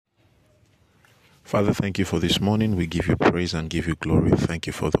Father, thank you for this morning. We give you praise and give you glory. Thank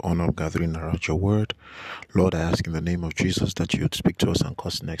you for the honor of gathering around your word. Lord, I ask in the name of Jesus that you would speak to us and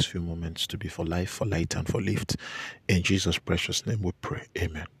cause the next few moments to be for life, for light, and for lift. In Jesus' precious name we pray.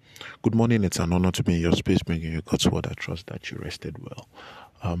 Amen. Good morning. It's an honor to be in your space, bringing you God's word. I trust that you rested well.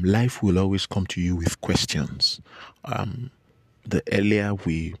 Life will always come to you with questions. The earlier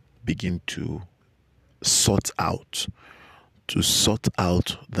we begin to sort out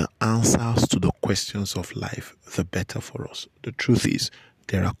the answers to the questions of life, the better for us. The truth is,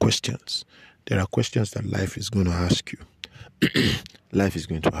 there are questions. There are questions that life is going to ask you. Life is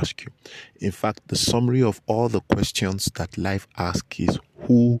going to ask you. In fact, the summary of all the questions that life asks is,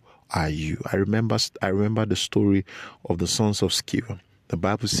 who are you? I remember the story of the sons of Sceva. The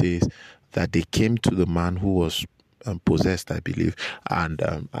Bible says that they came to the man who was possessed, I believe, and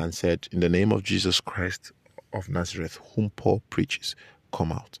said, in the name of Jesus Christ of Nazareth, whom Paul preaches,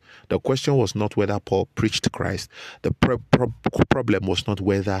 come out. The question was not whether Paul preached Christ. The problem was not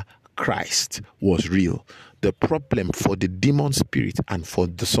whether Christ was real. The problem for the demon spirit and for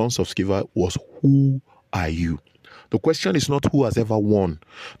the sons of Sceva was, who are you? The question is not who has ever won.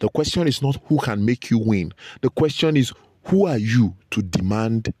 The question is not who can make you win. The question is, who are you to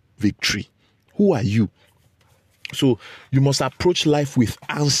demand victory? Who are you? So you must approach life with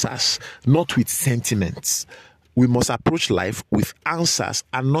answers, not with sentiments. We must approach life with answers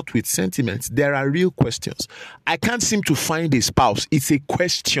and not with sentiments. There are real questions. I can't seem to find a spouse. It's a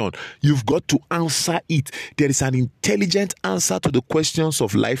question. You've got to answer it. There is an intelligent answer to the questions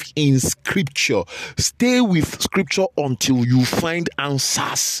of life in Scripture. Stay with Scripture until you find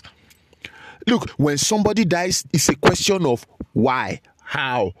answers. Look, when somebody dies, it's a question of why,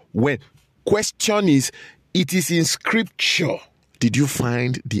 how, when. Question is, it is in Scripture. Did you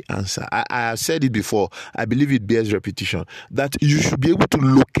find the answer? I have said it before. I believe it bears repetition. That you should be able to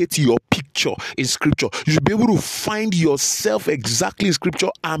locate your picture in Scripture. You should be able to find yourself exactly in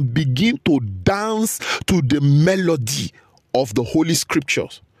Scripture and begin to dance to the melody of the Holy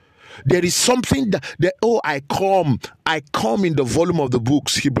Scriptures. There is something I come in the volume of the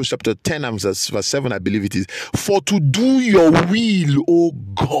books, Hebrews chapter 10 and verse 7, I believe it is. For to do your will, O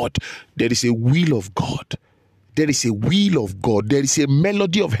God. There is a will of God. There is a will of God. There is a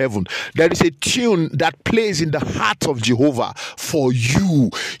melody of heaven. There is a tune that plays in the heart of Jehovah for you.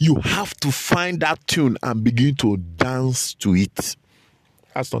 You have to find that tune and begin to dance to it.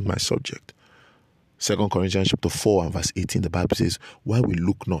 That's not my subject. 2 Corinthians chapter 4 and verse 18, the Bible says, while we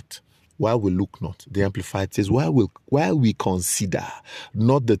look not, the Amplified says, while we consider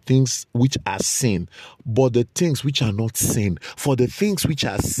not the things which are seen, but the things which are not seen. For the things which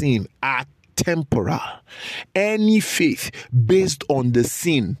are seen are temporal. Any faith based on the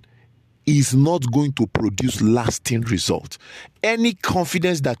seen is not going to produce lasting results. Any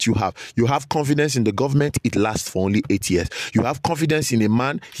confidence that you have confidence in the government, it lasts for only 8 years. You have confidence in a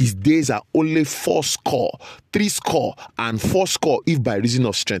man, his days are only 4 score, 3 score, and 4 score if by reason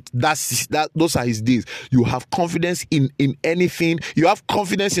of strength. Those are his days. You have confidence in anything. You have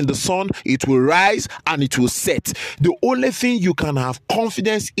confidence in the sun, it will rise and it will set. The only thing you can have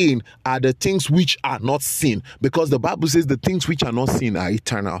confidence in are the things which are not seen, because the Bible says the things which are not seen are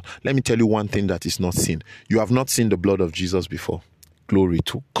eternal. Let me tell you one thing that is not seen. You have not seen the blood of Jesus before. Glory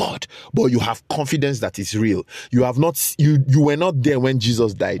to God. But you have confidence that it's real. You were not there when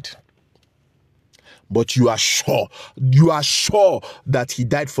Jesus died. But you are sure that he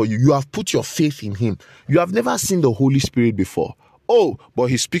died for you. You have put your faith in him. You have never seen the Holy Spirit before. Oh, but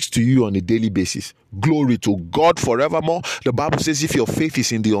he speaks to you on a daily basis. Glory to God forevermore. The Bible says if your faith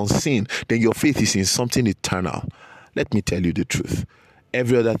is in the unseen, then your faith is in something eternal. Let me tell you the truth.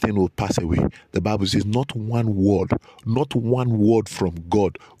 Every other thing will pass away. The Bible says not one word from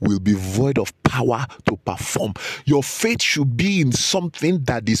God will be void of power to perform. Your faith should be in something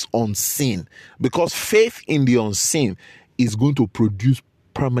that is unseen, because faith in the unseen is going to produce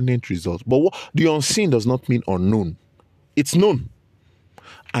permanent results. But the unseen does not mean unknown. It's known.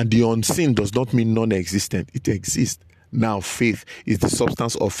 And the unseen does not mean non-existent. It exists. Now, faith is the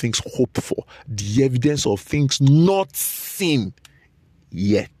substance of things hoped for, the evidence of things not seen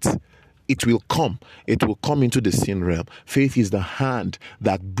yet. It will come into the seen realm. Faith is the hand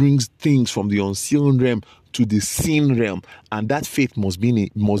that brings things from the unseen realm to the seen realm, and that faith must be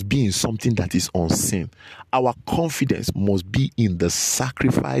in something that is unseen. Our confidence must be in the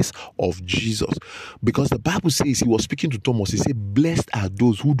sacrifice of Jesus, because the Bible says, he was speaking to Thomas, he said, blessed are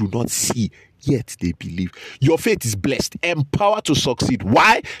those who do not see yet they believe. Your faith is blessed, empowered to succeed.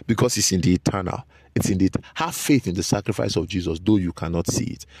 Why? Because it's in the eternal. It's in it. Have faith in the sacrifice of Jesus, though you cannot see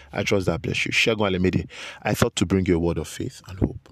it. I trust that bless you. Shegun Alemede, I thought to bring you a word of faith and hope.